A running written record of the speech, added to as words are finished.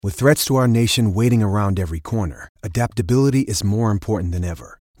With threats to our nation waiting around every corner, adaptability is more important than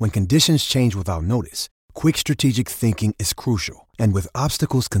ever. When conditions change without notice, quick strategic thinking is crucial. And with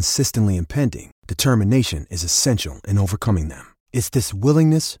obstacles consistently impending, determination is essential in overcoming them. It's this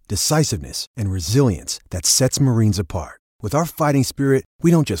willingness, decisiveness, and resilience that sets Marines apart. With our fighting spirit, we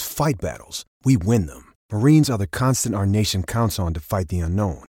don't just fight battles, we win them. Marines are the constant our nation counts on to fight the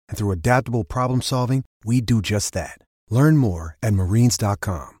unknown. And through adaptable problem solving, we do just that. Learn more at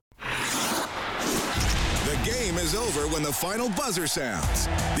marines.com. The game is over when the final buzzer sounds.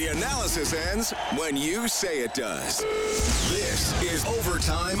 The analysis ends when you say it does. This is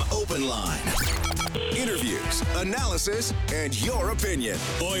Overtime Open Line. Interviews, analysis, and your opinion.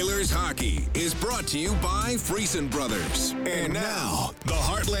 Oilers hockey is brought to you by Friesen Brothers. And now, the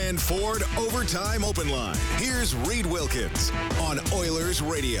Heartland Ford Overtime Open Line. Here's Reed Wilkins on Oilers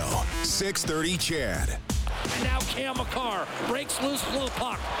Radio, 630 CHED. And now Cale Makar breaks loose blue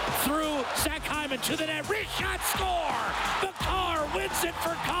puck through Zach Hyman to the net. Wrist shot, score! Makar wins it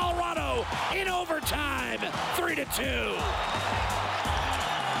for Colorado in overtime, 3-2.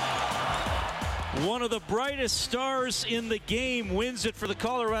 One of the brightest stars in the game wins it for the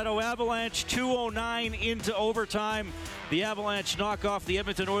Colorado Avalanche. 2:09 into overtime. The Avalanche knock off the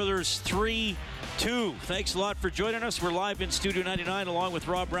Edmonton Oilers 3-2. Thanks a lot for joining us. We're live in Studio 99 along with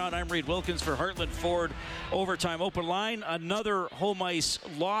Rob Brown. I'm Reed Wilkins for Heartland Ford Overtime Open Line. Another home ice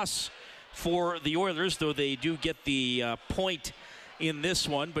loss for the Oilers, though they do get the point in this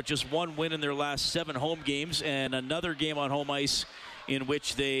one, but just one win in their last 7 home games, and another game on home ice in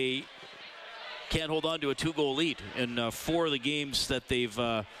which they can't hold on to a 2-goal lead. In 4 of the games that they've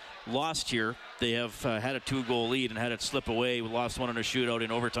lost here, they have had a 2-goal lead and had it slip away. We lost one in a shootout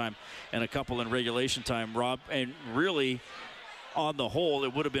in overtime and a couple in regulation time, Rob. And really, on the whole,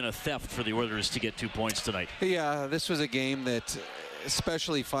 it would have been a theft for the Oilers to get 2 points tonight. Yeah, this was a game that,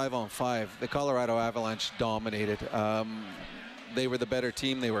 especially 5-on-5, the Colorado Avalanche dominated. They were the better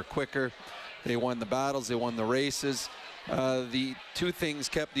team. They were quicker. They won the battles. They won the races. The 2 things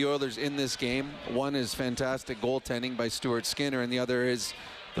kept the Oilers in this game. One is fantastic goaltending by Stuart Skinner, and the other is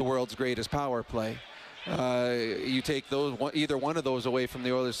the world's greatest power play. You take either one of those away from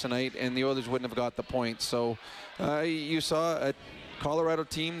the Oilers tonight, and the Oilers wouldn't have got the point. So you saw a Colorado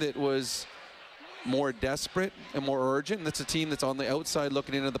team that was more desperate and more urgent. That's a team that's on the outside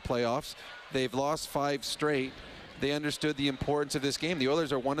looking into the playoffs. They've lost 5 straight. They understood the importance of this game. The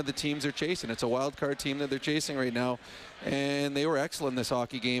Oilers are one of the teams they're chasing. It's a wild card team that they're chasing right now, and they were excellent in this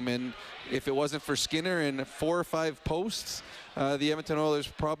hockey game. And if it wasn't for Skinner and 4 or 5 posts, the Edmonton Oilers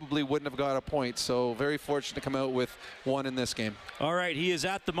probably wouldn't have got a point. So very fortunate to come out with 1 in this game. All right, he is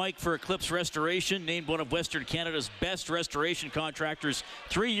at the mic for Eclipse Restoration, named one of Western Canada's best restoration contractors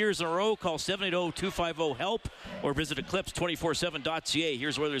 3 years in a row. Call 780-250-HELP or visit eclipse247.ca.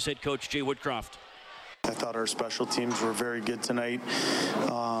 Here's Oilers head coach Jay Woodcroft. I thought our special teams were very good tonight.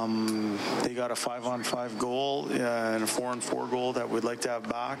 They got a 5-on-5 goal and a 4-on-4 goal that we'd like to have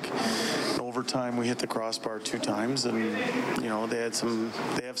back. In overtime, we hit the crossbar 2 times, and you know they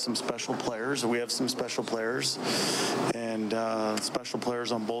have some special players. We have some special players, and special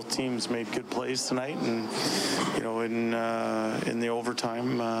players on both teams made good plays tonight. And you know in the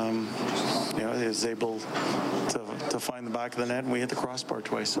overtime, he was able to find the back of the net, and we hit the crossbar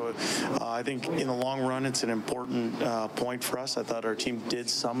twice. So I think in the long run, it's an important point for us. I thought our team did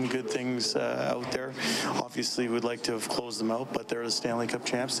some good things out there. Obviously, we'd like to have closed them out, but they're the Stanley Cup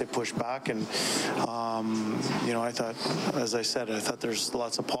champs. They pushed back, and I thought, as I said, I thought there's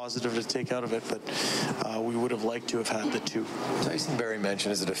lots of positive to take out of it, but we would have liked to have had the 2. Tyson Barrie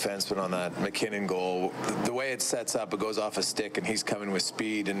mentioned as a defenseman on that McKinnon goal, the way it sets up, it goes off a stick, and he's coming with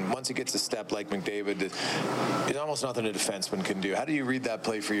speed, and once he gets a step like McDavid, it's almost nothing a defenseman can do. How do you read that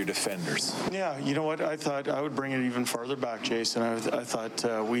play for your defenders? Yeah, you know what? I thought I would bring it even farther back, Jason. I thought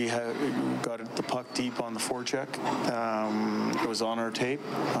we had got the puck deep on the forecheck. It was on our tape.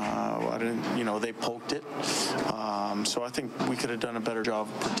 They poked it. So I think we could have done a better job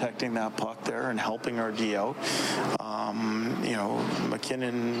of protecting that puck there and helping our D out.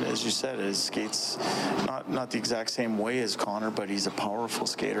 McKinnon, as you said, skates not the exact same way as Connor, but he's a powerful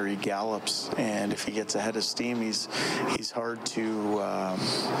skater. He gallops, and if he gets ahead of steam, he's hard to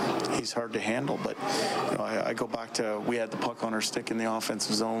handle. But I go back to, we had the puck on our stick in the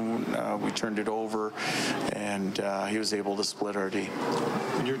offensive zone. We turned it over, and he was able to split our D.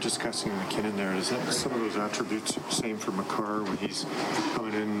 When you're discussing McKinnon there, is that some of those attributes same for Makar when he's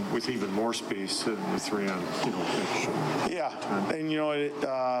coming in with with even more space in the 3-on, extra. Yeah, and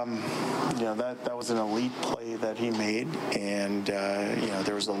that was an elite play that he made, and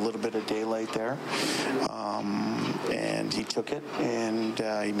there was a little bit of daylight there, and he took it, and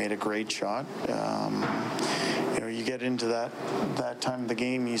he made a great shot. You get into that time of the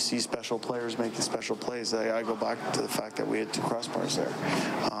game, you see special players making special plays. I go back to the fact that we had 2 crossbars there.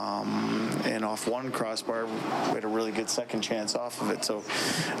 And off one crossbar, we had a really good second chance off of it. So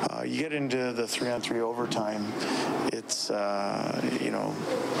you get into the 3-on-3 overtime,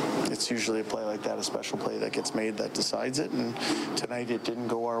 it's usually a play like that, a special play that gets made that decides it. And tonight it didn't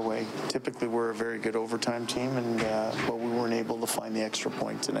go our way. Typically we're a very good overtime team, but we weren't able to find the extra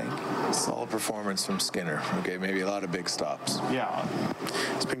point tonight. Solid performance from Skinner. Okay, maybe a lot of big stops. Yeah,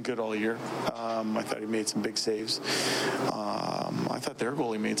 it's been good all year. I thought he made some big saves. I thought their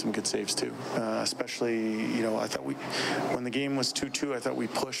goalie made some good saves too. Especially, I thought when the game was 2-2, I thought we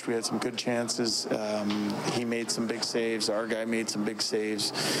pushed. We had some good chances. He made some big saves. Our guy made some big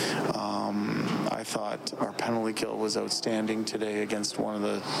saves. I thought our penalty kill was outstanding today against one of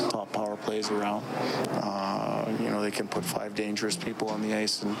the top power plays around. They can put 5 dangerous people on the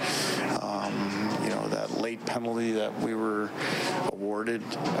ice, and that late penalty that we were awarded,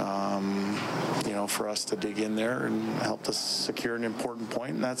 for us to dig in there and help us secure an important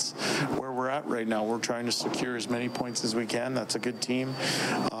point. And that's where we're at right now. We're trying to secure as many points as we can. That's a good team.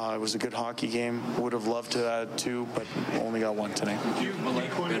 It was a good hockey game. Would have loved to add 2, but only got 1 tonight. Do you like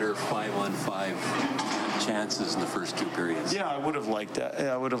better 5-on-5 chances in the first 2 periods? Yeah, I would have liked that.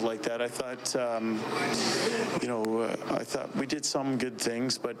 I thought, I thought we did some good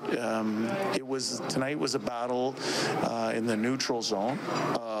things, but tonight was a battle in the neutral zone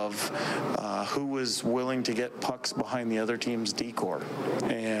of who was willing to get pucks behind the other team's decor.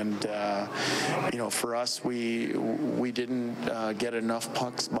 And for us, we didn't get enough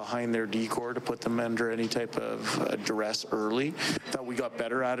pucks behind their decor to put them under any type of duress early. Thought we got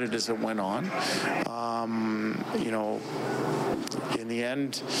better at it as it went on. In the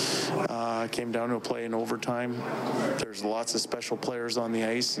end, it came down to a play in overtime. There's lots of special players on the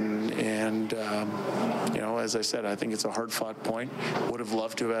ice, and as I said, I think it's a hard-fought point. Would have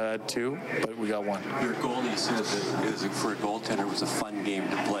loved to have had 2, but we got 1. Your goalie said that for a goaltender, it was a fun game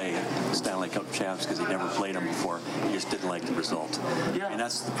to play at Stanley Cup champs because he never played them before. He just didn't like the result. Yeah. And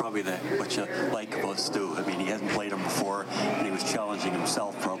that's probably what you like about Stu. I mean, he hasn't played them before, and he was challenging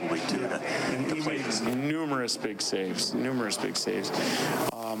himself probably too. And he made numerous big saves.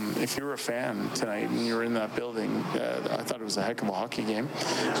 If you were a fan tonight and you were in that building, I thought it was a heck of a hockey game.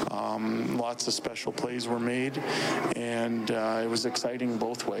 Lots of special plays were made, and it was exciting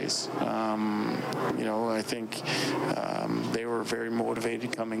both ways. I think they were very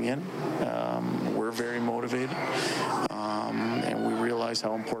motivated coming in. We're very motivated, and we realize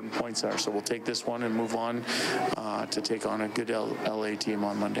how important points are. So we'll take this one and move on to take on a good LA team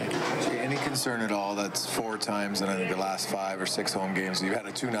on Monday. Any concern at all? That's 4 times in I think the last 5 or 6 home games you had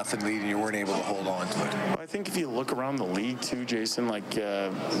a 2-0 lead and you weren't able to hold on to it. I think if you look around the league too, Jason,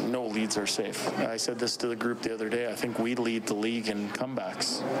 no leads are safe. I said this to the group the other day. I think we lead the league in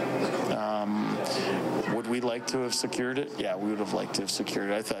comebacks. Would we like to have secured it? Yeah, we would have liked to have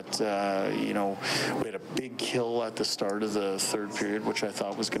secured it. I thought, we had a big kill at the start of the 3rd period, which I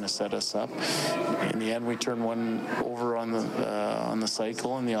thought was going to set us up. In the end, we turned one over on the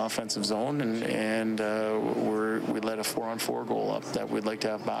cycle in the offensive zone, and we let a 4-on-4 goal up that we'd like to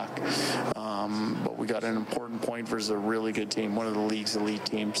have back. But we got an important point versus a really good team, one of the league's elite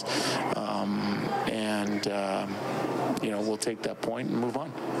teams. We'll take that point and move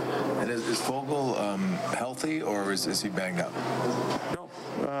on. And is Fogle healthy, or is he banged up? No.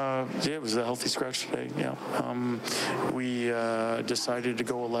 It was a healthy scratch today. Yeah. We decided to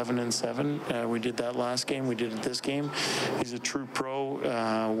go 11-7. We did that last game. We did it this game. He's a true pro.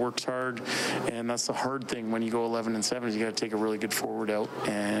 Works hard, and that's the hard thing when you go 11-7. Is you got to take a really good forward out.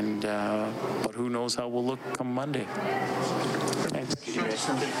 And but who knows how we'll look come Monday. Thanks.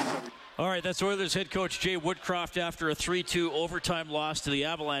 All right, that's Oilers head coach Jay Woodcroft after a 3-2 overtime loss to the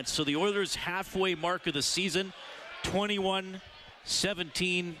Avalanche. So the Oilers' halfway mark of the season,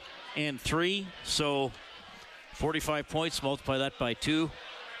 21-17-3. So 45 points, multiply that by 2.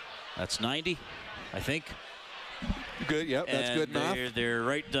 That's 90, I think. Good, yep, that's and good enough. They're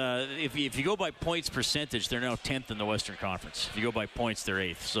right. If you go by points percentage, they're now 10th in the Western Conference. If you go by points, they're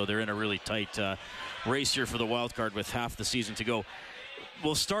 8th. So they're in a really tight race here for the wild card with half the season to go.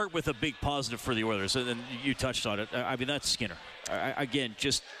 We'll start with a big positive for the Oilers, and then you touched on it. I mean, that's Skinner. Again,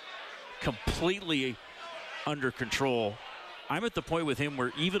 just completely under control I'm at the point with him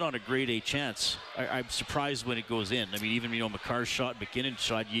where even on a grade A chance, I'm surprised when it goes in. I mean, even, McCarr's shot, McKinnon's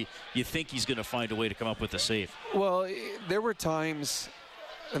shot, you think he's going to find a way to come up with a save. Well, there were times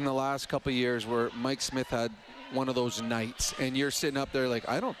in the last couple of years where Mike Smith had one of those nights, and you're sitting up there like,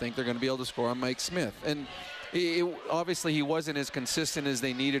 I don't think they're going to be able to score on Mike Smith. And obviously he wasn't as consistent as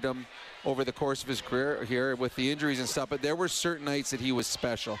they needed him over the course of his career here with the injuries and stuff, but there were certain nights that he was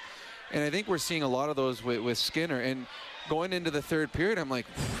special. And I think we're seeing a lot of those with Skinner. And going into the third period, I'm like,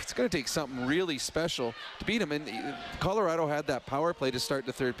 it's going to take something really special to beat him. And Colorado had that power play to start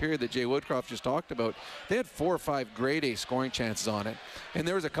the third period that Jay Woodcroft just talked about. They had 4 or 5 grade A scoring chances on it. And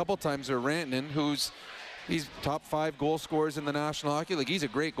there was a couple times where Rantanen, he's top 5 goal scorers in the National Hockey League. He's a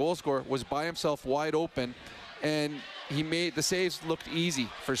great goal scorer, was by himself wide open, and he made the saves looked easy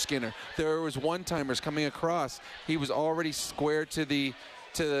for Skinner. There was one-timers coming across. He was already square to the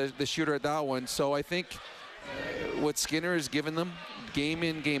shooter at that one. So I think what Skinner has given them game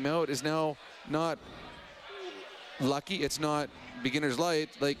in, game out is now not lucky. It's not beginner's light.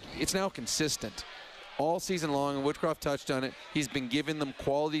 Like, it's now consistent. All season long, and Woodcroft touched on it, he's been giving them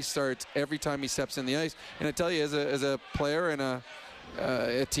quality starts every time he steps in the ice. And I tell you, as a player and a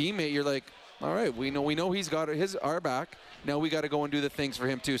teammate, you're like, all right, we know he's got our back. Now we got to go and do the things for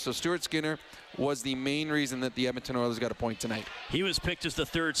him too. So Stuart Skinner was the main reason that the Edmonton Oilers got a point tonight. He was picked as the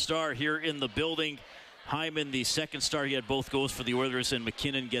third star here in the building. Hyman, the second star. He had both goals for the Oilers, and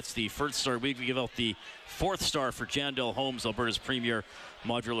McKinnon gets the first star. We give out the fourth star for Jandel Homes, Alberta's premier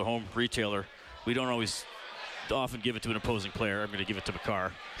modular home retailer. We don't often give it to an opposing player. I'm going to give it to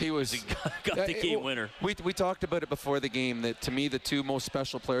Makar. He got the game winner. We talked about it before the game that, to me, the 2 most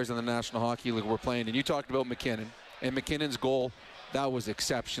special players in the National Hockey League were playing, and you talked about McKinnon. And McKinnon's goal, that was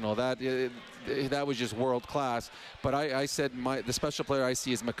exceptional. That was just world class. But I said the special player I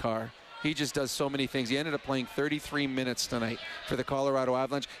see is Makar. He just does so many things. He ended up playing 33 minutes tonight for the Colorado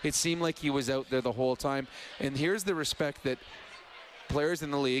Avalanche. It seemed like he was out there the whole time. And here's the respect that players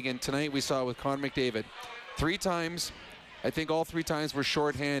in the league, and tonight we saw with Connor McDavid, 3 times, I think all 3 times were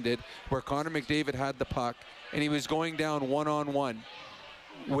shorthanded, where Connor McDavid had the puck, and he was going down one-on-one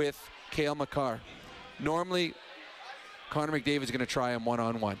with Cale Makar. Normally, Connor McDavid's going to try him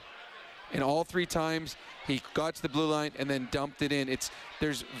one-on-one. And all 3 times, he got to the blue line and then dumped it in.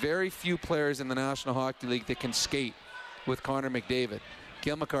 There's very few players in the National Hockey League that can skate with Connor McDavid.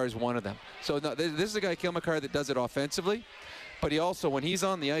 Cale Makar is one of them. So no, this is a guy, Cale Makar, that does it offensively. But he also, when he's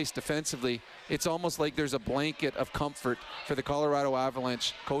on the ice defensively, it's almost like there's a blanket of comfort for the Colorado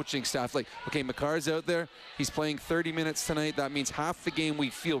Avalanche coaching staff. Like, okay, Makar's out there. He's playing 30 minutes tonight. That means half the game we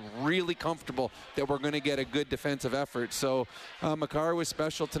feel really comfortable that we're going to get a good defensive effort. So Makar was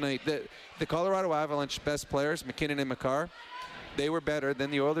special tonight. The Colorado Avalanche best players, McKinnon and Makar, they were better than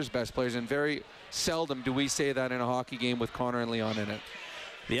the Oilers' best players. And very seldom do we say that in a hockey game with Connor and Leon in it.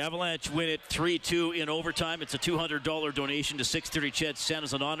 The Avalanche win it 3-2 in overtime. It's a $200 donation to 630 CHED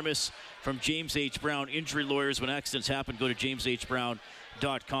Santa's Anonymous from James H. Brown Injury Lawyers. When accidents happen, go to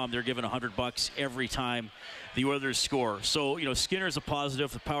jameshbrown.com. They're given $100 every time the Oilers score. So, Skinner's a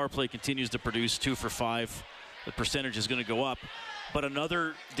positive. The power play continues to produce 2 for 5. The percentage is going to go up. But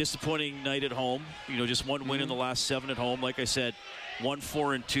another disappointing night at home. Just 1 win in the last 7 at home. Like I said,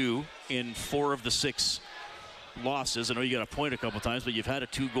 1-4-2 in 4 of the 6 losses. I know you got a point a couple times, but you've had a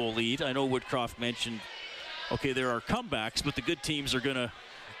 2-goal lead. I know Woodcroft mentioned, okay, there are comebacks, but the good teams are going to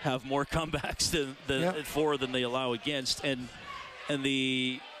have more comebacks than 4 than they allow against. And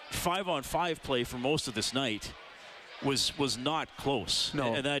the 5-on-5 play for most of this night was not close.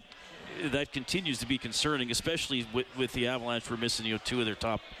 No. And that continues to be concerning, especially with the Avalanche for missing 2 of their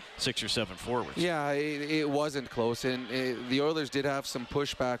top 6 or 7 forwards. Yeah, it wasn't close, and the Oilers did have some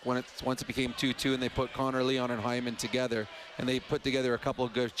pushback once it became 2-2, and they put Connor, Leon, and Hyman together, and they put together a couple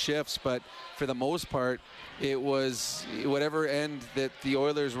of good shifts. But for the most part, it was whatever end that the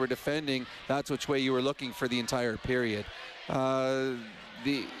Oilers were defending. That's which way you were looking for the entire period.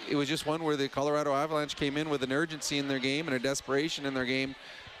 It was just one where the Colorado Avalanche came in with an urgency in their game and a desperation in their game,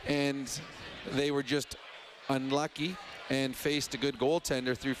 and they were just unlucky and faced a good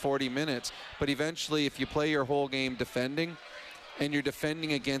goaltender through 40 minutes. But eventually, if you play your whole game defending, and you're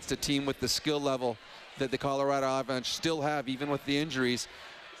defending against a team with the skill level that the Colorado Avalanche still have, even with the injuries,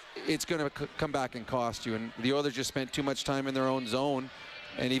 it's going to come back and cost you. And the Oilers just spent too much time in their own zone.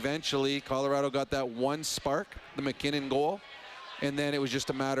 And eventually, Colorado got that one spark, the McKinnon goal. And then it was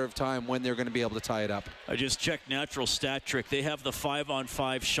just a matter of time when they're going to be able to tie it up. I just checked Natural Stat Trick. They have the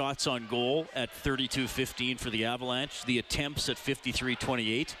 5-on-5 shots on goal at 32-15 for the Avalanche, the attempts at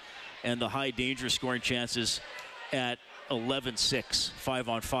 53-28, and the high danger scoring chances at 11-6,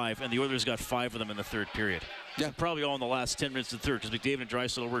 5-on-5. And the Oilers got 5 of them in the third period. Yeah. Probably all in the last 10 minutes of the third because McDavid and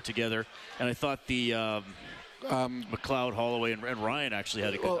Draisaitl were together. And I thought the McLeod, Holloway, and Ryan actually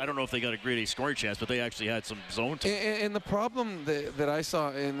had a good. I don't know if they got a great scoring chance, but they actually had some zone time. And the problem that I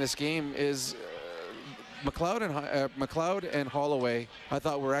saw in this game is McLeod and Holloway, I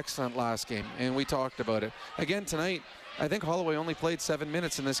thought were excellent last game, and we talked about it. Again tonight, I think Holloway only played 7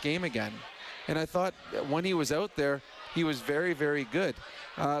 minutes in this game again. And I thought when he was out there, he was very, very good.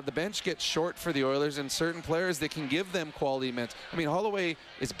 The bench gets short for the Oilers, and certain players that can give them quality minutes. I mean, Holloway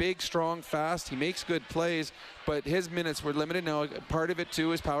is big, strong, fast. He makes good plays, but his minutes were limited. Now, part of it,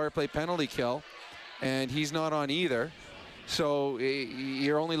 too, is power play penalty kill, and he's not on either. So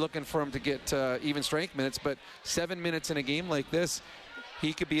you're only looking for him to get even strength minutes, but 7 minutes in a game like this,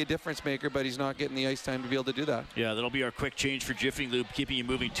 he could be a difference maker, but he's not getting the ice time to be able to do that. Yeah, that'll be our quick change for Jiffy Lube, keeping you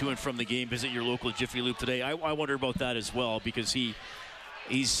moving to and from the game. Visit your local Jiffy Lube today. I wonder about that as well because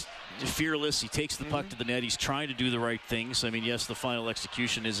he's fearless. He takes the puck to the net. He's trying to do the right things. I mean, yes, the final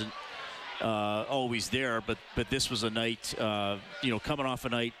execution isn't always there, but this was a night, coming off a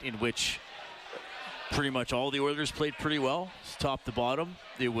night in which pretty much all the Oilers played pretty well, top to bottom.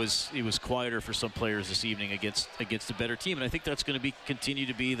 It was quieter for some players this evening against a better team, and I think that's going to continue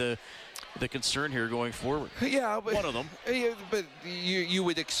to be the concern here going forward. Yeah, but one of them. Yeah, but you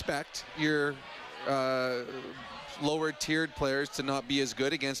would expect your lower tiered players to not be as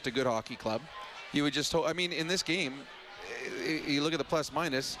good against a good hockey club. You would just hope. I mean, in this game, you look at the plus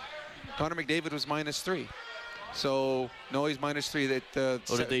minus. Connor McDavid was -3. So, no, he's -3.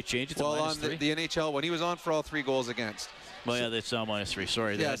 Did they change it to -3? On the NHL, when he was on for all 3 goals against. Well, yeah, that's now -3.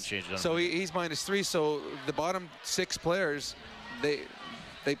 Sorry, they hadn't changed it. So he's -3. So the bottom 6 players, they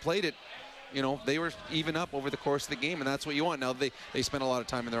played it. They were even up over the course of the game, and that's what you want. Now, they spent a lot of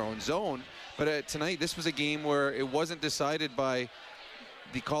time in their own zone. But tonight, this was a game where it wasn't decided by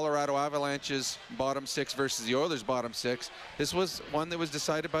the Colorado Avalanche's bottom 6 versus the Oilers' bottom 6. This was one that was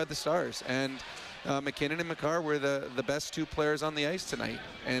decided by the Stars. And McKinnon and Makar were the best 2 players on the ice tonight,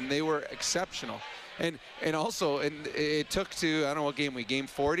 and they were exceptional. And also, it took to, I don't know what game game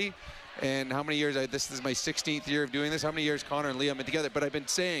 40, and how many years, this is my 16th year of doing this, how many years Connor and Liam have been together. But I've been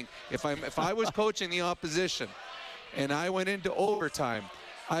saying, if I was coaching the opposition and I went into overtime,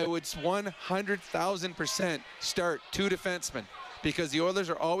 I would 100,000% start 2 defensemen. Because the Oilers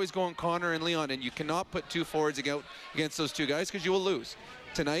are always going Connor and Leon, and you cannot put 2 forwards against those 2 guys because you will lose.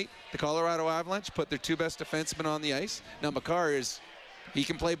 Tonight, the Colorado Avalanche put their 2 best defensemen on the ice. Now, Makar he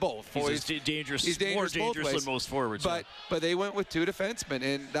can play both. He's dangerous. He's more dangerous than most forwards. But they went with 2 defensemen,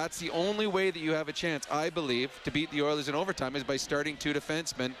 and that's the only way that you have a chance, I believe, to beat the Oilers in overtime is by starting 2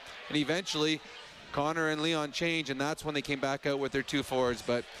 defensemen. And eventually, Connor and Leon change, and that's when they came back out with their 2 forwards.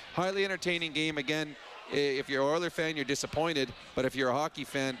 But highly entertaining game. Again, if you're an Oilers fan, you're disappointed. But if you're a hockey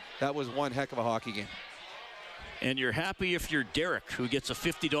fan, that was one heck of a hockey game. And you're happy if you're Derek, who gets a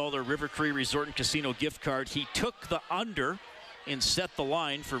 $50 River Cree Resort and Casino gift card. He took the under and set the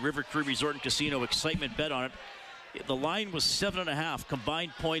line for River Cree Resort and Casino. Excitement bet on it. The line was 7.5.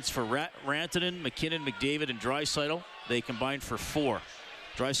 Combined points for Rantanen, McKinnon, McDavid, and Draisaitl. They combined for 4.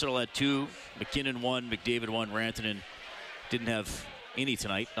 Draisaitl had 2, McKinnon 1, McDavid 1. Rantanen didn't have any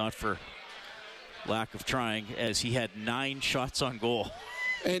tonight, not for lack of trying, as he had 9 shots on goal.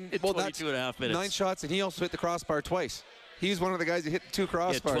 And well, that's 22.5 minutes. 9 shots, and he also hit the crossbar twice. He's one of the guys that hit 2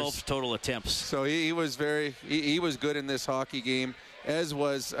 crossbars. He had 12 total attempts. So he was he was good in this hockey game, as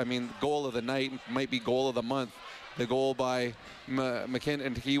was, goal of the night, might be goal of the month. The goal by McKinnon,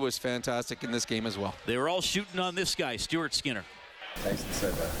 and he was fantastic in this game as well. They were all shooting on this guy, Stuart Skinner. Nice and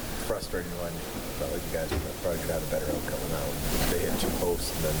said, frustrating one. Felt like you guys probably could have a better outcome now. They hit 2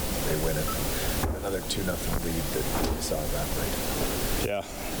 posts and then they win it. Another 2-0 lead that you saw evaporate. Yeah,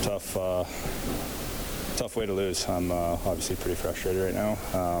 tough way to lose. I'm obviously pretty frustrated right now.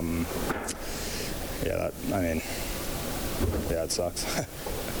 It sucks.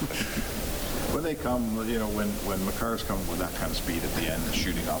 When they come, when Makar's coming with that kind of speed at the end,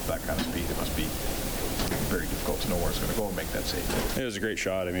 shooting off that kind of speed, it must be very difficult to know where it's going to go and make that save. It was a great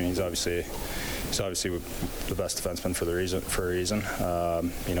shot. He's obviously the best defenseman for a reason.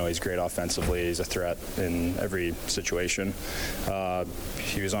 He's great offensively. He's a threat in every situation.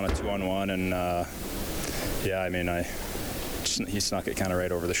 He was on a 2-on-1, and he snuck it kind of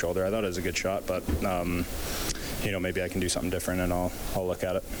right over the shoulder. I thought it was a good shot, but maybe I can do something different, and I'll look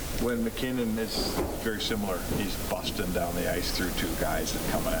at it. When McKinnon is very similar, he's busting down the ice through 2 guys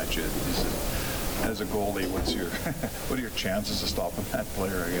that coming at you. as a goalie, what are your chances of stopping that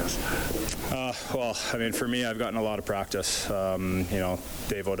player, I guess? Well, I mean, for me, I've gotten a lot of practice.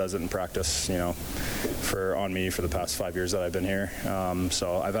 Davo does it in practice, on me for the past 5 years that I've been here.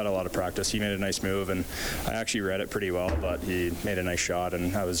 So I've had a lot of practice. He made a nice move, and I actually read it pretty well, but he made a nice shot,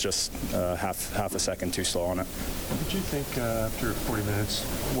 and I was just half a second too slow on it. Did you think after 40 minutes,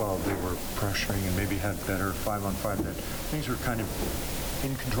 while they were pressuring and maybe had better 5-on-5, that things were kind of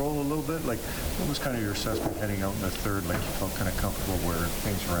in control a little bit? Like, what was kind of your assessment heading out in the third? Like, you felt kind of comfortable where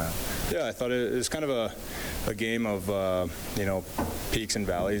things were at? Yeah, I thought it was kind of a game of, peaks and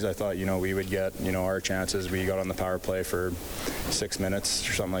valleys. I thought, we would get, our chances. We got on the power play for 6 minutes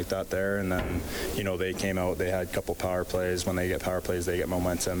or something like that there. And then, they came out, they had a couple power plays. When they get power plays, they get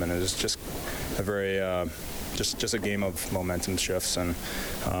momentum. And it was just a very, just a game of momentum shifts. And,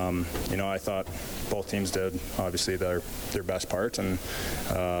 I thought both teams did, obviously, their best part. And,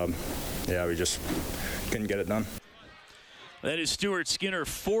 we just couldn't get it done. That is Stuart Skinner,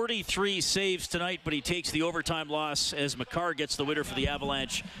 43 saves tonight, but he takes the overtime loss as Makar gets the winner for the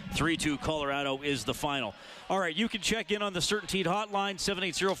Avalanche. 3-2 Colorado is the final. All right, you can check in on the CertainTeed hotline,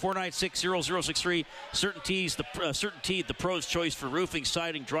 780-496-0063. CertainTeed, the pro's choice for roofing,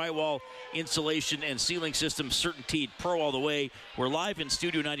 siding, drywall, insulation, and ceiling systems. CertainTeed, pro all the way. We're live in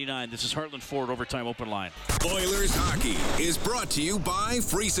Studio 99. This is Heartland Ford Overtime Open Line. Oilers Hockey is brought to you by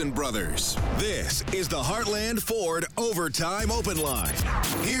Friesen Brothers. This is the Heartland Ford Overtime Open Line.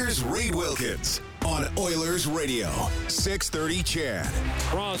 Here's Reed Wilkins on Oilers Radio, 630 Chad.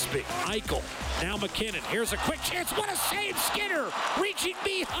 Crosby, Eichel, now McKinnon. Here's a quick chance. What a save, Skinner! Reaching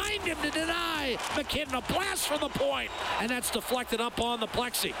behind him to deny McKinnon. A blast from the point, and that's deflected up on the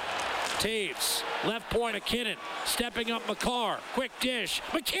plexi. Taves, left point of McKinnon, stepping up Makar, quick dish.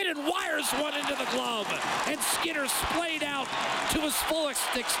 McKinnon wires one into the glove, and Skinner splayed out to his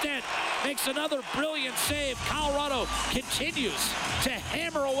fullest extent. Makes another brilliant save. Colorado continues to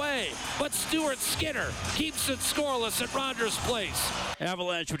hammer away, but Stuart Skinner keeps it scoreless at Rogers Place.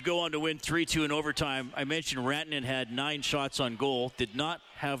 Avalanche would go on to win 3-2 in overtime. I mentioned Rantanen had 9 shots on goal, did not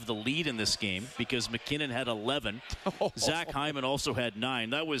have the lead in this game because McKinnon had 11. Zach Hyman also had 9.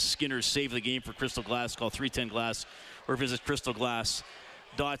 That was Skinner's save of the game for Crystal Glass. Call 310 Glass or visit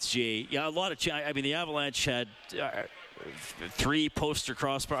crystalglass.ca. Yeah, a lot of the Avalanche had 3 poster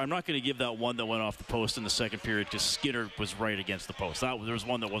crossbar. I'm not going to give that one that went off the post in the second period because Skinner was right against the post. There was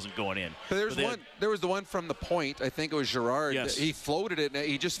one that wasn't going in. There was the one from the point. I think it was Girard. Yes. He floated it, and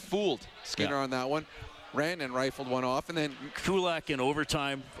he just fooled Skinner on that one. Ran and rifled one off, and then Kulak in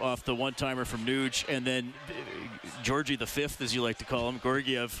overtime off the one-timer from Nuge, and then Georgie the Fifth, as you like to call him,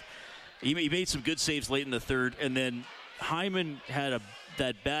 Georgiev. He made some good saves late in the third, and then Hyman had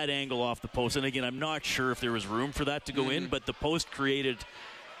that bad angle off the post. And again, I'm not sure if there was room for that to go in, but the post created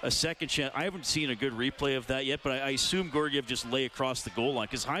a second chance. I haven't seen a good replay of that yet, but I assume Georgiev just lay across the goal line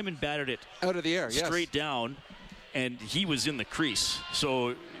because Hyman batted it out of the air, straight down, and he was in the crease.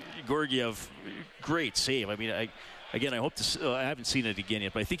 So Georgiev, great save. I mean, I hope to. I haven't seen it again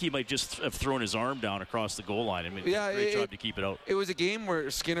yet, but I think he might just have thrown his arm down across the goal line. I mean, great job to keep it out. It was a game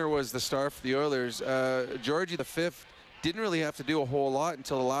where Skinner was the star for the Oilers. Georgie the Fifth didn't really have to do a whole lot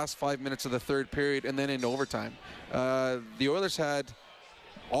until the last 5 minutes of the third period and then into overtime. The Oilers had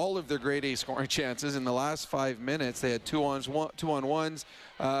all of their grade A scoring chances in the last 5 minutes. They had 2-on-1s,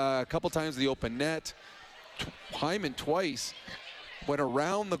 a couple times the open net. Hyman twice went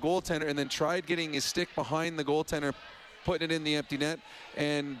around the goaltender and then tried getting his stick behind the goaltender, putting it in the empty net,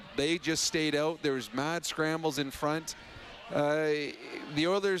 and they just stayed out. There was mad scrambles in front. The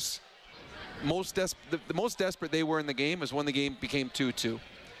Oilers, the most desperate they were in the game is when the game became 2-2.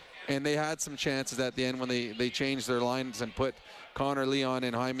 And they had some chances at the end when they changed their lines and put Connor, Leon,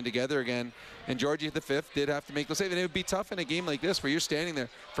 and Hyman together again. And Georgie the Fifth did have to make those saves. And it would be tough in a game like this where you're standing there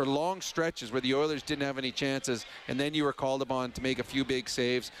for long stretches where the Oilers didn't have any chances, and then you were called upon to make a few big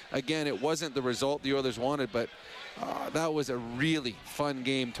saves. Again, it wasn't the result the Oilers wanted, but that was a really fun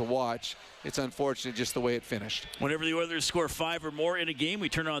game to watch. It's unfortunate just the way it finished. Whenever the Oilers score 5 or more in a game, we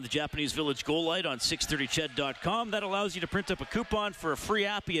turn on the Japanese Village goal light on 630ched.com. That allows you to print up a coupon for a free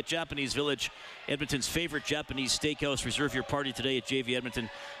appy at Japanese Village, Edmonton's favorite Japanese steakhouse. Reserve your party today at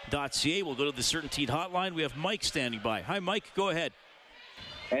jvedmonton.ca. We'll go to the CertainTeed hotline. We have Mike standing by. Hi, Mike. Go ahead.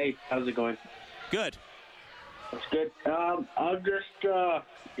 Hey, how's it going? Good. That's good. I'm just,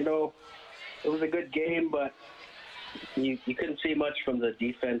 it was a good game, but you couldn't see much from the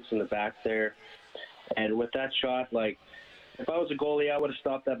defense in the back there. And with that shot, like, if I was a goalie, I would have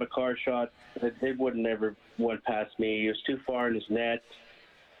stopped that Makar shot. They wouldn't ever went past me. He was too far in his net,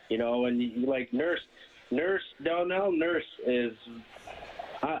 and Nurse is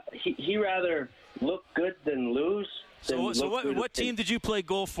he rather look good than lose. So what team did you play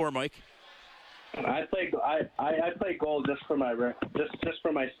goal for, Mike? I play goal just for my I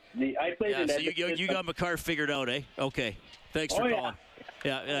played in so Edmonton. you got McCarr figured out, eh? Okay. Thanks for calling.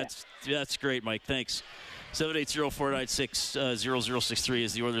 Yeah, that's great, Mike. Thanks. 780-496-0063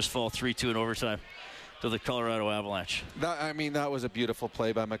 as the Oilers fall 3-2 in overtime to the Colorado Avalanche. That was a beautiful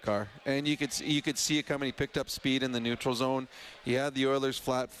play by McCarr, and you could see it coming. He picked up speed in the neutral zone. He had the Oilers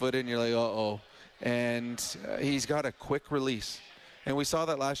flat-footed, and you're like, uh-oh. And he's got a quick release. And we saw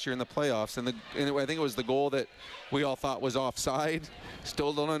that last year in the playoffs. And I think it was the goal that we all thought was offside.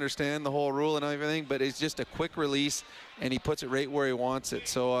 Still don't understand the whole rule and everything, but it's just a quick release, and he puts it right where he wants it.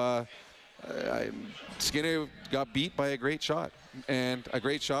 So Skinner got beat by a great shot, and a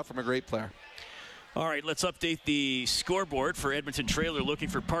great shot from a great player. All right, let's update the scoreboard for Edmonton Trailer. Looking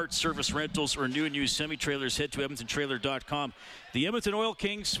for parts, service, rentals, or new and used semi-trailers, head to edmontontrailer.com. The Edmonton Oil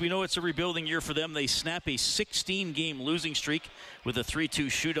Kings, we know it's a rebuilding year for them. They snap a 16-game losing streak with a 3-2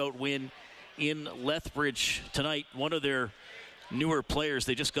 shootout win in Lethbridge tonight. One of their newer players,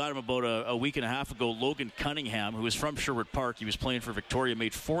 they just got him about a week and a half ago, Logan Cunningham, who is from Sherwood Park. He was playing for Victoria,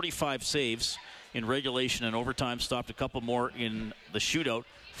 made 45 saves in regulation and overtime, stopped a couple more in the shootout.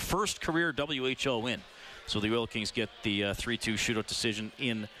 First career WHL win. So the Oil Kings get the 3-2 shootout decision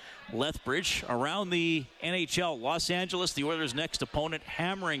in Lethbridge. Around the NHL, Los Angeles, the Oilers' next opponent,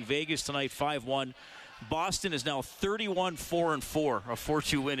 hammering Vegas tonight 5-1. Boston is now 31-4-4, a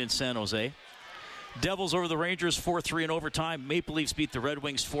 4-2 win in San Jose. Devils over the Rangers 4-3 in overtime. Maple Leafs beat the Red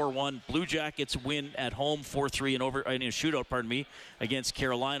Wings 4-1. Blue Jackets win at home 4-3 in a shootout, against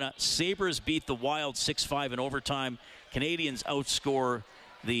Carolina. Sabres beat the Wild 6-5 in overtime. Canadians outscore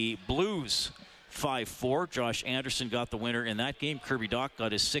the Blues 5-4. Josh Anderson got the winner in that game. Kirby Dach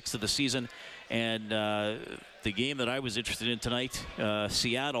got his 6th of the season. And the game that I was interested in tonight,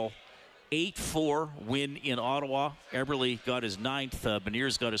 Seattle 8-4 win in Ottawa. Eberle got his 9th.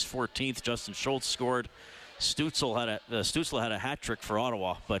 Beniers got his 14th. Justin Schultz scored. Stützle had a hat trick for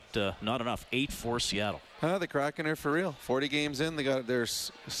Ottawa, but not enough. 8-4 Seattle. The Kraken are for real. 40 games in, they're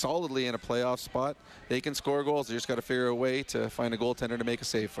solidly in a playoff spot. They can score goals. They just got to figure a way to find a goaltender to make a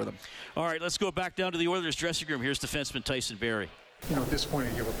save for them. All right, let's go back down to the Oilers dressing room. Here's defenseman Tyson Barrie. At this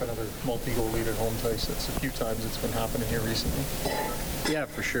point, you give up another multi-goal lead at home, Tyson. That's a few times it's been happening here recently. Yeah,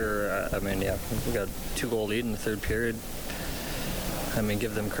 for sure. We got 2-goal lead in the third period.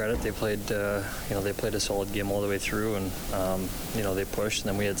 Give them credit. They played, they played a solid game all the way through, and they pushed. And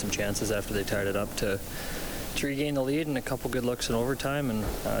then we had some chances after they tied it up to regain the lead, and a couple good looks in overtime, and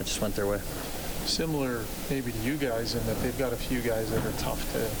it just went their way. Similar, maybe to you guys, in that they've got a few guys that are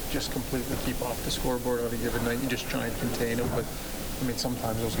tough to just completely keep off the scoreboard on a given night. You just try and contain them, but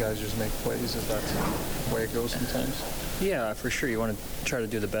sometimes those guys just make plays. If that's the way it goes sometimes. Yeah, for sure. You want to try to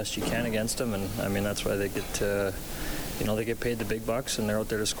do the best you can against them, and that's why they get. They get paid the big bucks, and they're out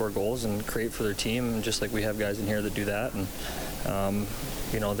there to score goals and create for their team, and just like we have guys in here that do that. And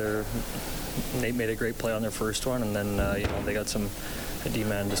Nate made a great play on their first one, and then they got a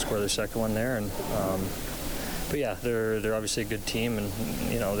D-man to score their second one there. And but yeah, they're obviously a good team, and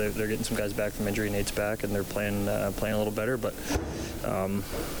they're getting some guys back from injury. Nate's back, and they're playing a little better. But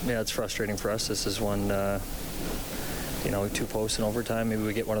it's frustrating for us. This is one. 2 posts in overtime. Maybe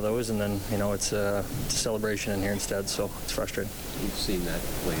we get one of those, and then it's a celebration in here instead. So it's frustrating. You've seen that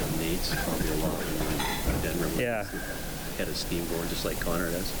play on Nate's probably a lot in Denver. Yeah. Had a steam going just like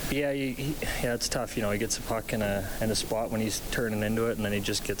Connor does. Yeah, it's tough. He gets a puck in a spot when he's turning into it, and then he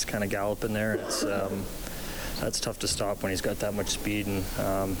just gets kind of galloping there. It's that's tough to stop when he's got that much speed, and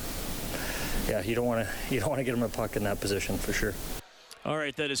you don't want to get him a puck in that position for sure. All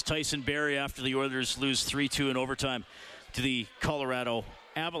right, that is Tyson Barrie after the Oilers lose 3-2 in overtime to the Colorado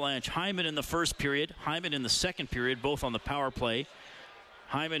Avalanche. Hyman in the first period, Hyman in the second period, both on the power play.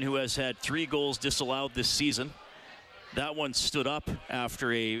 Hyman, who has had 3 goals disallowed this season. That one stood up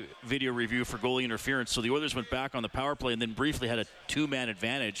after a video review for goalie interference. So the Oilers went back on the power play and then briefly had a 2-man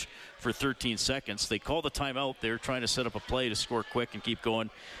advantage for 13 seconds. They called the timeout. They were trying to set up a play to score quick and keep going.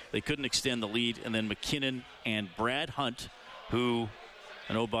 They couldn't extend the lead. And then McKinnon and Brad Hunt, who,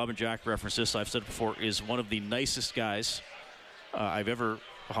 I know Bob and Jack referenced this, I've said it before, is one of the nicest guys I've ever,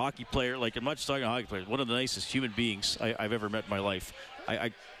 a hockey player, like I'm not just talking hockey players, one of the nicest human beings I've ever met in my life.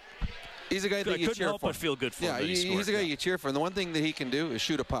 He's a guy that you cheer for. I couldn't help but feel good for him. Yeah, he's a guy you cheer for. And the one thing that he can do is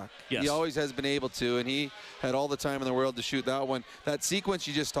shoot a puck. Yes. He always has been able to, and he had all the time in the world to shoot that one. That sequence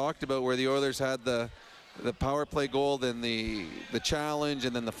you just talked about where the Oilers had the power play goal, then the challenge,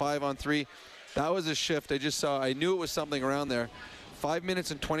 and then the 5-on-3, that was a shift. I knew it was something around there. 5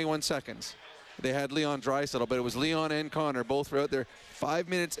 minutes and 21 seconds. they had Leon Draisaitl, but it was Leon and Connor both were out there. 5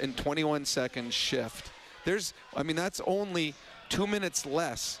 minutes and 21 seconds shift. That's only 2 minutes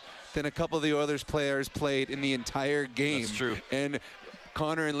less than a couple of the Oilers players played in the entire game. That's true. And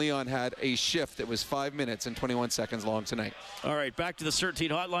Connor and Leon had a shift that was 5 minutes and 21 seconds long tonight. All right, back to the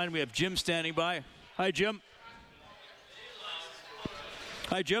CertainTeed hotline. We have Jim standing by. Hi, Jim.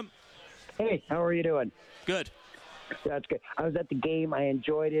 Hi, Jim. Hey, how are you doing? Good. That's good. I was at the game. I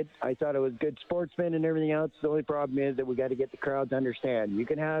enjoyed it. I thought it was good sportsmen and everything else. The only problem is that we got to get the crowd to understand. You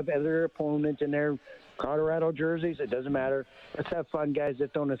can have other opponents in their Colorado jerseys. It doesn't matter. Let's have fun, guys.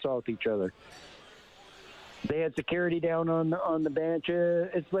 Just don't assault each other. They had security down on the bench.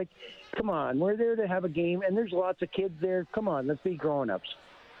 It's like, come on. We're there to have a game, and there's lots of kids there. Come on. Let's be grown-ups.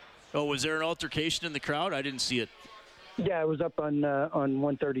 Oh, was there an altercation in the crowd? I didn't see it. Yeah, it was up on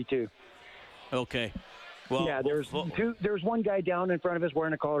 132. Okay. Well, yeah, there was one guy down in front of us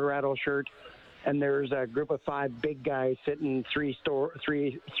wearing a Colorado shirt, and there's a group of 5 big guys sitting three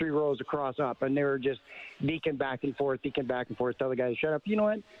rows across up, and they were just deacon back and forth. Tell the guys, shut up. You know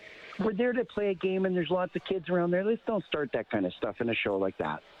what? We're there to play a game, and there's lots of kids around there. Let's don't start that kind of stuff in a show like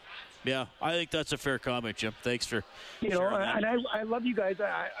that. Yeah, I think that's a fair comment, Jim. Thanks for and I love you guys.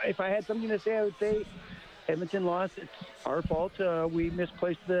 If I had something to say, I would say Edmonton lost. It's our fault. We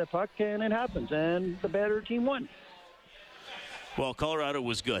misplaced the puck, and it happens. And the better team won. Well, Colorado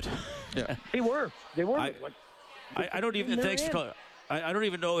was good. Yeah, they were. I don't even. Thanks for calling. I don't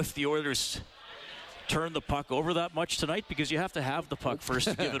even know if the Oilers turned the puck over that much tonight, because you have to have the puck first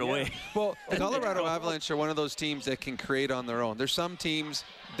to give it away. Well, the Colorado Avalanche are one of those teams that can create on their own. There's some teams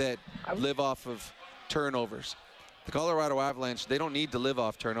that live off of turnovers. The Colorado Avalanche, they don't need to live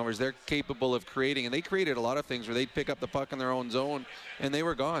off turnovers. They're capable of creating, and they created a lot of things where they'd pick up the puck in their own zone, and they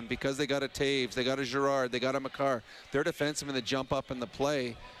were gone because they got a Taves, they got a Girard, they got a Makar. They're defensemen that jump up in the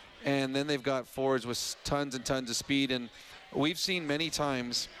play, and then they've got forwards with tons and tons of speed. And we've seen many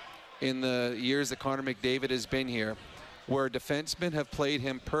times in the years that Connor McDavid has been here where defensemen have played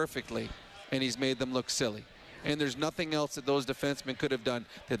him perfectly, and he's made them look silly. And there's nothing else that those defensemen could have done.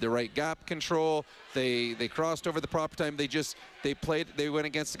 They had the right gap control. They crossed over the proper time. They went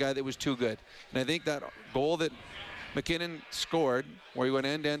against the guy that was too good. And I think that goal that McKinnon scored, where he went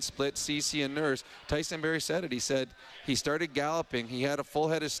end-to-end split, Ceci and Nurse, Tyson Barrie said it. He said he started galloping. He had a full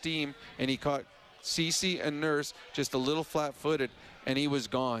head of steam, and he caught Ceci and Nurse just a little flat-footed, and he was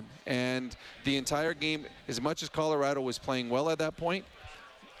gone. And the entire game, as much as Colorado was playing well at that point,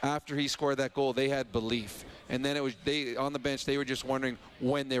 after he scored that goal, they had belief. And then on the bench, they were just wondering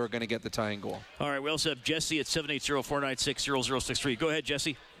when they were going to get the tying goal. All right, we also have Jesse at 780-496-0063. Go ahead,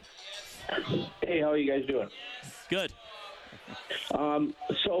 Jesse. Hey, how are you guys doing? Good.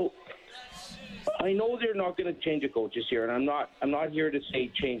 So I know they're not going to change the coaches here, and I'm not here to say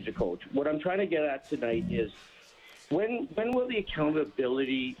change the coach. What I'm trying to get at tonight is when will the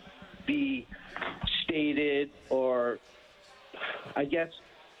accountability be stated, or I guess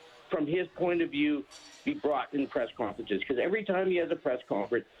from his point of view, be brought in press conferences? Because every time he has a press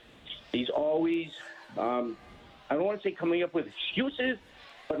conference, he's always, I don't want to say coming up with excuses,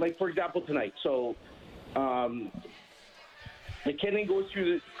 but like, for example, tonight. So McKinnon goes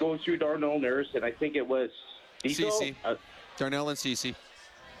through Darnell Nurse, and I think it was Ceci. Darnell and Ceci.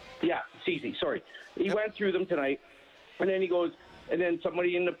 Yeah, Ceci, sorry. He went through them tonight, and then he goes, and then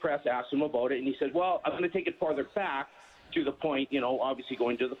somebody in the press asked him about it, and he said, well, I'm going to take it farther back to the point, obviously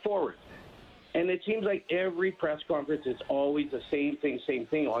going to the forward. And it seems like every press conference is always the same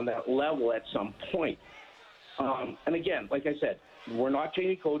thing on that level at some point. And again, like I said, we're not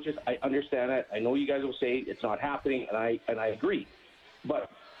changing coaches. I understand that. I know you guys will say it's not happening, and I agree.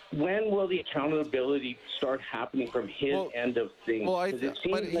 But when will the accountability start happening from his end of things? Well, he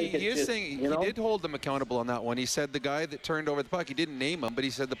did hold them accountable on that one. He said the guy that turned over the puck, he didn't name him, but he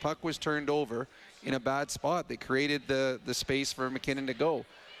said the puck was turned over in a bad spot. They created the space for McKinnon to go.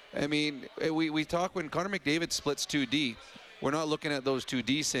 I mean, we talk when Connor McDavid splits 2D, we're not looking at those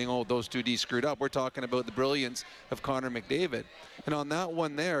 2D saying, oh, those 2D screwed up. We're talking about the brilliance of Connor McDavid. And on that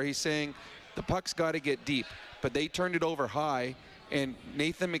one there, he's saying the puck's got to get deep, but they turned it over high, and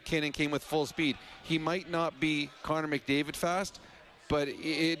Nathan McKinnon came with full speed. He might not be Connor McDavid fast, but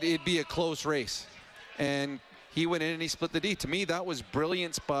it'd be a close race. And he went in and he split the D. To me, that was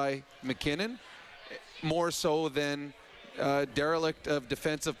brilliance by McKinnon, more so than derelict of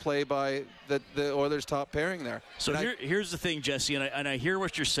defensive play by the Oilers' top pairing there. So here's the thing, Jesse, and I hear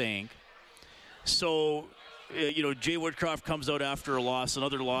what you're saying. So, Jay Woodcroft comes out after a loss and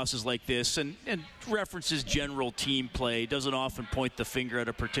other losses like this and references general team play, doesn't often point the finger at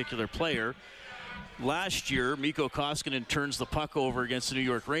a particular player. last year, Mikko Koskinen turns the puck over against the New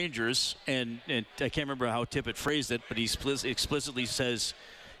York Rangers, and I can't remember how Tippett phrased it, but he explicitly says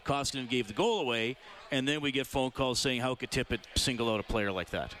Koskinen gave the goal away, and then we get phone calls saying how could Tippett single out a player like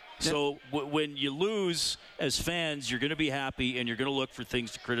that. So when you lose as fans, you're going to be happy, and you're going to look for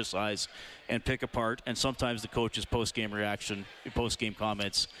things to criticize and pick apart, and sometimes the coach's post-game reaction, post-game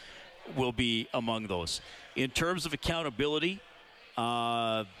comments will be among those. In terms of accountability,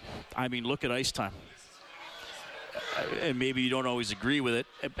 I mean, look at ice time. And maybe you don't always agree with it.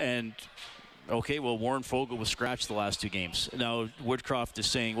 And, okay, well, Warren Foegele was scratched the last 2 games. Now, Woodcroft is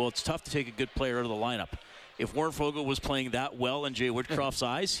saying, well, it's tough to take a good player out of the lineup. If Warren Foegele was playing that well in Jay Woodcroft's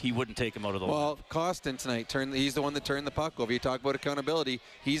eyes, he wouldn't take him out of the lineup. Well, Kostin tonight, he's the one that turned the puck over. You talk about accountability.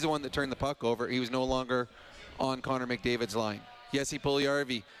 He's the one that turned the puck over. He was no longer on Connor McDavid's line. Jesse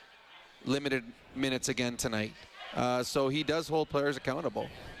Puljujarvi, limited minutes again tonight. So he does hold players accountable.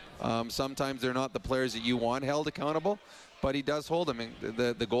 Sometimes they're not the players that you want held accountable, but he does hold them.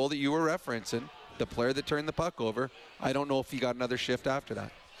 The goal that you were referencing, the player that turned the puck over, I don't know if he got another shift after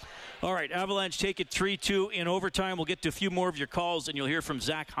that. All right, Avalanche take it 3-2 in overtime. We'll get to a few more of your calls, and you'll hear from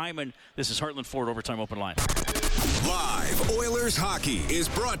Zach Hyman. This is Heartland Ford Overtime Open Line. Live Oilers hockey is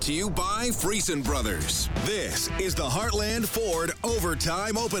brought to you by Friesen Brothers. This is the Heartland Ford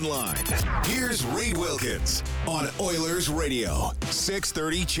Overtime Open Line. Here's Reed Wilkins on Oilers Radio,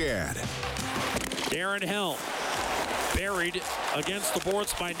 630 CHED. Darren Helm buried against the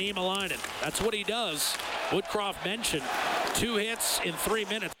boards by Niemelainen. That's what he does. Woodcroft mentioned 2 hits in 3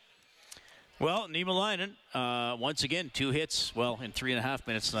 minutes. Well, Niemelainen, once again, 2 hits, in 3.5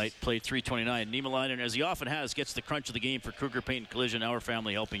 minutes tonight, played .329. Niemelainen, as he often has, gets the crunch of the game for Kruger Paint and Collision, our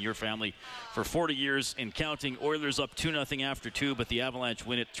family helping your family for 40 years and counting. Oilers up 2-0 after 2, but the Avalanche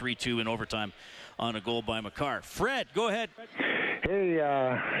win it 3-2 in overtime on a goal by Makar. Fred, go ahead. Hey,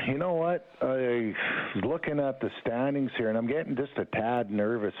 you know what? I was looking at the standings here, and I'm getting just a tad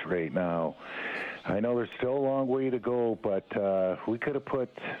nervous right now. I know there's still a long way to go, but we could have put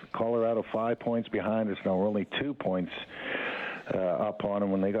Colorado 5 points behind us. Now we're only 2 points up on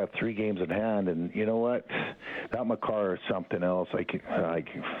them when they got 3 games in hand. And you know what? That Makar is something else.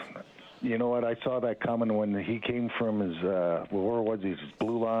 You know what? I saw that coming when he came from his, where was he, his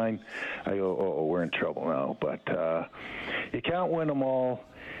blue line. I go, oh, we're in trouble now. But you can't win them all.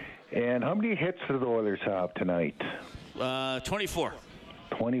 And how many hits did the Oilers have tonight? 24.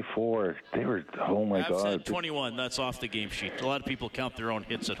 24. They were, oh my God. Said 21. That's off the game sheet. A lot of people count their own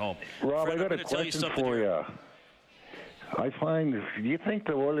hits at home. Rob, Fred, I got a question for you. I find, do you think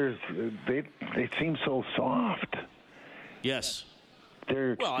the Oilers, they seem so soft? Yes.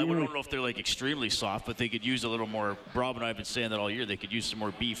 I don't know if they're like extremely soft, but they could use a little more. Rob and I have been saying that all year. They could use some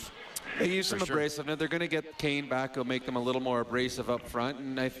more beef. They use some abrasiveness. They're going to get Kane back. It'll make them a little more abrasive up front.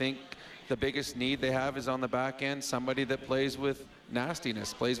 And I think the biggest need they have is on the back end, somebody that plays with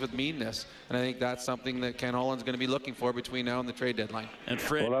nastiness, plays with meanness. And I think that's something that Ken Holland's going to be looking for between now and the trade deadline. And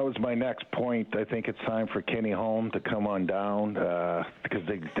Fred, well, that was my next point. I think it's time for Kenny Holm to come on down because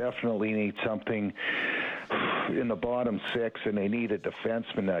they definitely need something in the bottom 6, and they need a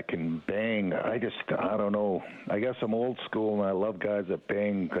defenseman that can bang. I don't know. I guess I'm old school, and I love guys that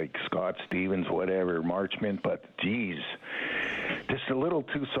bang, like Scott Stevens, whatever, Marchment, but geez, just a little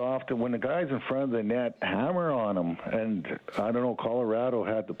too soft. And when the guy's in front of the net, hammer on them. And I don't know, Colorado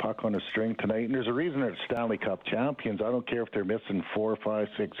had the puck on a string tonight, and there's a reason they're Stanley Cup champions. I don't care if they're missing 4, 5,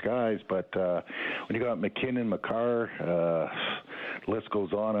 6 guys, but when you got McKinnon, Makar, the list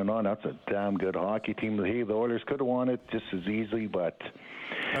goes on and on. That's a damn good hockey team. Hey, the Oilers could have won it just as easily, but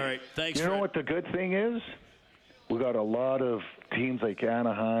all right, thanks. You know what the good thing is? We got a lot of teams like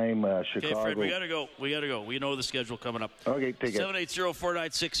Anaheim, Chicago. Okay, Fred, we gotta go. We know the schedule coming up. Okay, take it.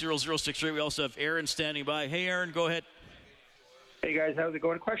 780-496-0063. We also have Aaron standing by. Hey, Aaron, go ahead. Hey guys, how's it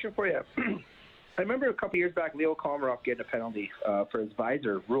going? Question for you. I remember a couple years back, Leo Komarov getting a penalty for his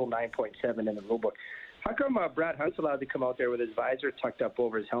visor, Rule 9.7 in the rulebook. How come Brad Hunt's allowed to come out there with his visor tucked up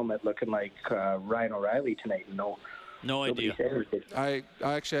over his helmet looking like Ryan O'Reilly tonight? No idea. I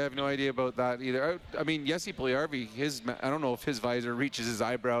actually have no idea about that either. I mean, Jesse Puljujarvi, I don't know if his visor reaches his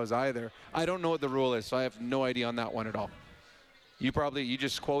eyebrows either. I don't know what the rule is, so I have no idea on that one at all. You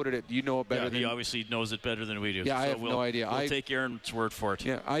just quoted it. You know it better. Yeah, he obviously knows it better than we do. Yeah, I have no idea. We'll take Aaron's word for it.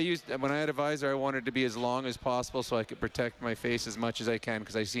 Yeah, when I had a visor, I wanted it to be as long as possible so I could protect my face as much as I can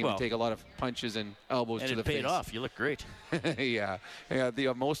because I seem to take a lot of punches and elbows to the face. And it paid off. You look great. Yeah.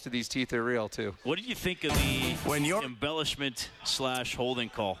 Most of these teeth are real too. What did you think of the embellishment / holding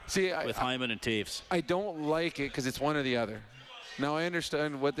call with Hyman and Taves? I don't like it because it's one or the other. Now I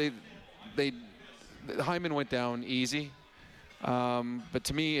understand what Hyman went down easy. But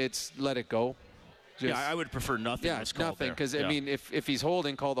to me, it's let it go. Yeah, I would prefer nothing. Yeah, nothing, because, I mean, if he's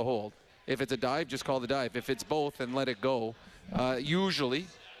holding, call the hold. If it's a dive, just call the dive. If it's both, then let it go. Usually,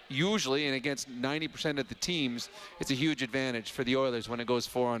 and against 90% of the teams, it's a huge advantage for the Oilers when it goes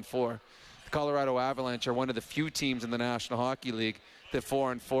 4-on-4. The Colorado Avalanche are one of the few teams in the National Hockey League that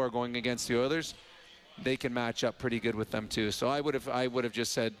 4-on-4 going against the Oilers, they can match up pretty good with them too. So I would have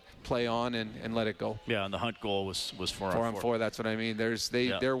just said play on and let it go. Yeah, and the Hunt goal was 4-on-4. 4-on-4, that's what I mean.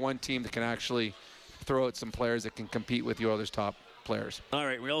 They're one team that can actually throw out some players that can compete with the Oilers' top players. All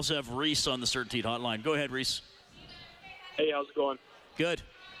right, we also have Reese on the Certainty Hotline. Go ahead, Reese. Hey, how's it going? Good.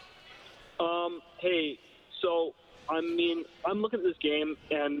 Hey, so, I mean, I'm looking at this game,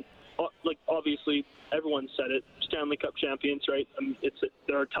 and, obviously, everyone said it, Stanley Cup champions, right?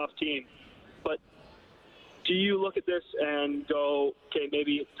 They're a tough team. But do you look at this and go, okay,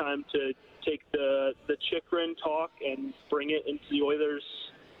 maybe it's time to take the Chychrun talk and bring it into the Oilers,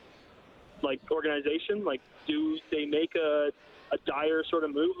 organization? Do they make a dire sort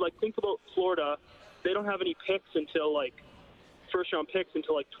of move? Think about Florida. They don't have any picks until, first-round picks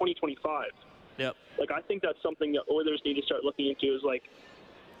until, 2025. Yep. I think that's something that Oilers need to start looking into is,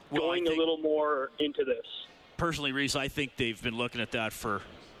 going a little more into this. Personally, Reese, I think they've been looking at that for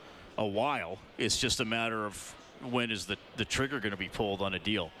a while. It's just a matter of when is the trigger going to be pulled on a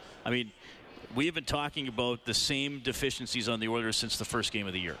deal. I mean, we have been talking about the same deficiencies on the Oilers since the first game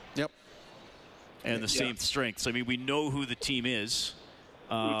of the year. Yep. And the same strengths. I mean, we know who the team is.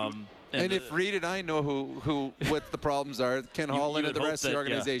 And if Reed and I know what the problems are, Ken Holland and the rest of the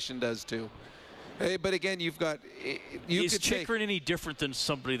organization does too. Hey, but again, you've got is Chychrun any different than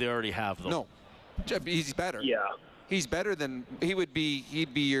somebody they already have, though? No, he's better. Yeah, he's better than he'd be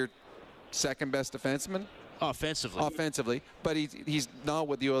your second best defenseman offensively, but he's not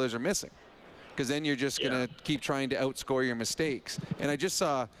what the Oilers are missing, because then you're just going to keep trying to outscore your mistakes. And I just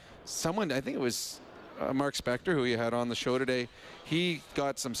saw someone, I think it was Mark Spector, who you had on the show today, he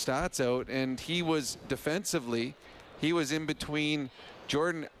got some stats out, and he was defensively, he was in between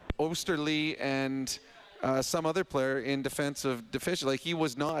Jordan Osterley and some other player in defensive deficiency. He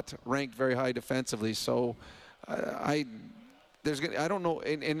was not ranked very high defensively. So I don't know.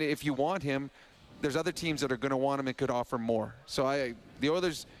 And if you want him, there's other teams that are going to want him and could offer more. So the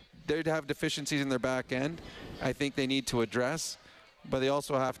Oilers, they'd have deficiencies in their back end. I think they need to address, but they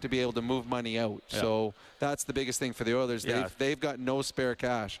also have to be able to move money out. Yeah. So that's the biggest thing for the Oilers. Yeah. They've got no spare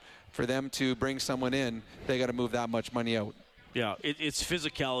cash. For them to bring someone in, they got to move that much money out. Yeah, it's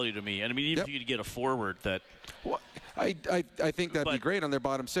physicality to me. And I mean, even if you could get a forward that... Well, I think that'd be great on their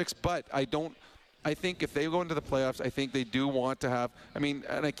bottom six, but I think if they go into the playoffs, I think they do want to have... I mean,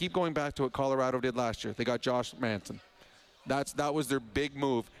 and I keep going back to what Colorado did last year. They got Josh Manson. That was their big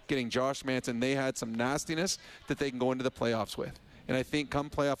move, getting Josh Manson. They had some nastiness that they can go into the playoffs with. And I think come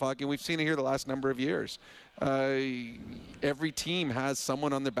playoff hockey, we've seen it here the last number of years, every team has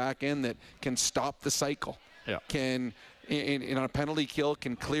someone on their back end that can stop the cycle. Yeah. Can... In a penalty kill,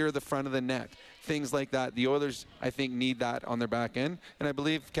 can clear the front of the net. Things like that. The Oilers, I think, need that on their back end, and I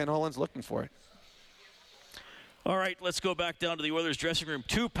believe Ken Holland's looking for it. All right, let's go back down to the Oilers dressing room.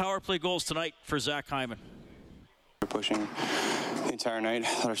 2 power play goals tonight for Zach Hyman. We're pushing the entire night.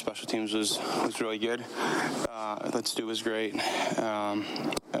 Our special teams was really good. Stu was great. And,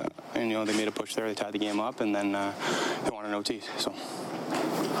 they made a push there. They tied the game up, and then they wanted an OT. So.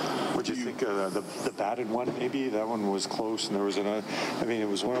 What do you think of the batted one? Maybe that one was close, and there was it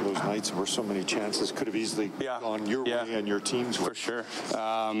was one of those nights where so many chances could have easily gone your way and your team's way. For sure.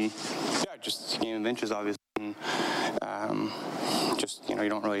 Just game of inches, obviously. You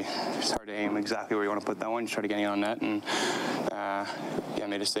don't really. It's hard to aim exactly where you want to put that one. You try to get it on net, and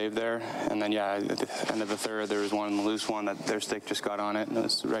made a save there. And then at the end of the third, there was one loose one that their stick just got on it, and it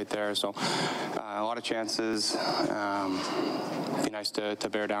was right there. So a lot of chances. Be nice to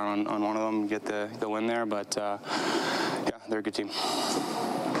bear down on one of them, get the win there. But they're a good team.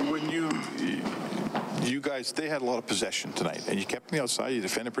 When you guys, they had a lot of possession tonight, and you kept them outside. You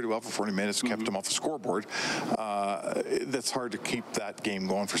defended pretty well for 40 minutes, kept them off the scoreboard. That's hard to keep that game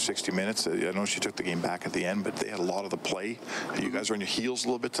going for 60 minutes. I know she took the game back at the end, but they had a lot of the play. You guys are on your heels a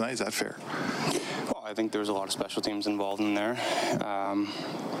little bit tonight. Is that fair? Well, I think there's a lot of special teams involved in there.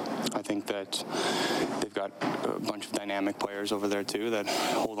 I think that they've got a bunch of dynamic players over there too that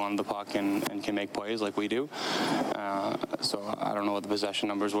hold on to the puck and can make plays like we do. So I don't know what the possession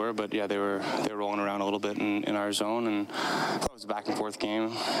numbers were, but they were rolling around a little bit in our zone, and it was a back and forth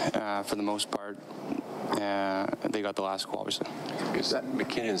game for the most part. they got the last goal, obviously. Because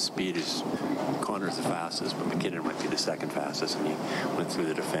McKinnon's speed is, Connor's the fastest, but McKinnon might be the second fastest, and he went through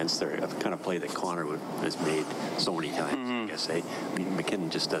the defense there. The kind of play that Connor has made so many times, I guess. I mean, McKinnon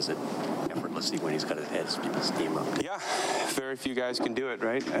just does it effortlessly when he's got his steam up. Yeah, very few guys can do it,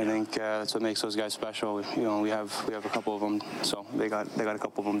 right? I think that's what makes those guys special. You know, we have a couple of them, so they got a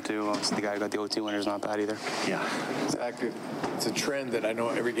couple of them too. Obviously, the guy who got the OT winner is not bad either. Yeah, exactly. It's a trend that I know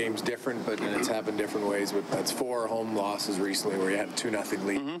every game's different, but it's happened different ways. But that's 4 home losses recently where you had a 2-0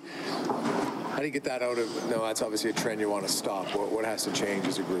 lead. How do you get that out of? No, that's obviously a trend you want to stop. What has to change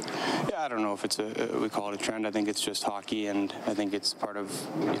as a group? Yeah, I don't know if it's we call it a trend. I think it's just hockey, and I think it's part of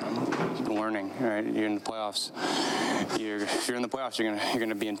learning. Right, you're in the playoffs. If you're in the playoffs, you're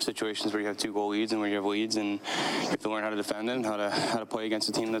gonna be in situations where you have 2-goal leads and where you have leads, and you have to learn how to defend it and how to play against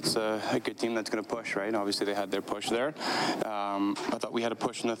a team that's a good team that's going to push. Right, obviously they had their push there. I thought we had a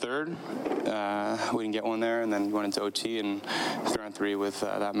push in the third. We didn't get one there, and then we went into OT, and 3-on-3 with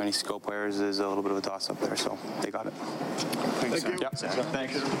that many skill players is a little bit of a toss-up there, so they got it. Thank you. Yep.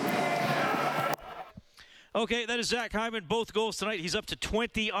 Thanks. Okay, that is Zach Hyman. Both goals tonight. He's up to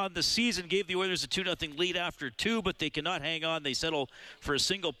 20 on the season. Gave the Oilers a 2-0 lead after 2, but they cannot hang on. They settle for a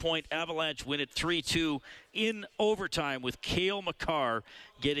single point. Avalanche win it 3-2 in overtime with Cale Makar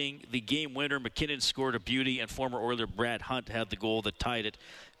getting the game winner. McKinnon scored a beauty, and former Oiler Brad Hunt had the goal that tied it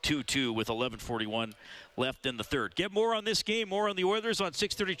 2-2 with 11:41 left in the third. Get more on this game, more on the Oilers on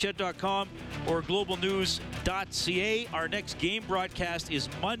 630ched.com or globalnews.ca. Our next game broadcast is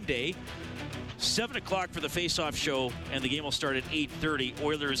Monday, 7 o'clock for the face-off show, and the game will start at 8:30.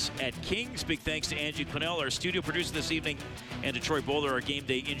 Oilers at Kings. Big thanks to Angie Quinnell, our studio producer this evening, and to Troy Bowler, our game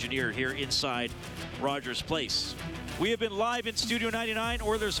day engineer here inside Rogers Place. We have been live in Studio 99,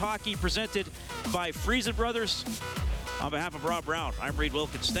 Oilers Hockey, presented by Friesen Brothers. On behalf of Rob Brown, I'm Reed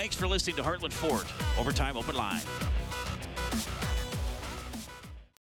Wilkins. Thanks for listening to Heartland Ford Overtime Open Line.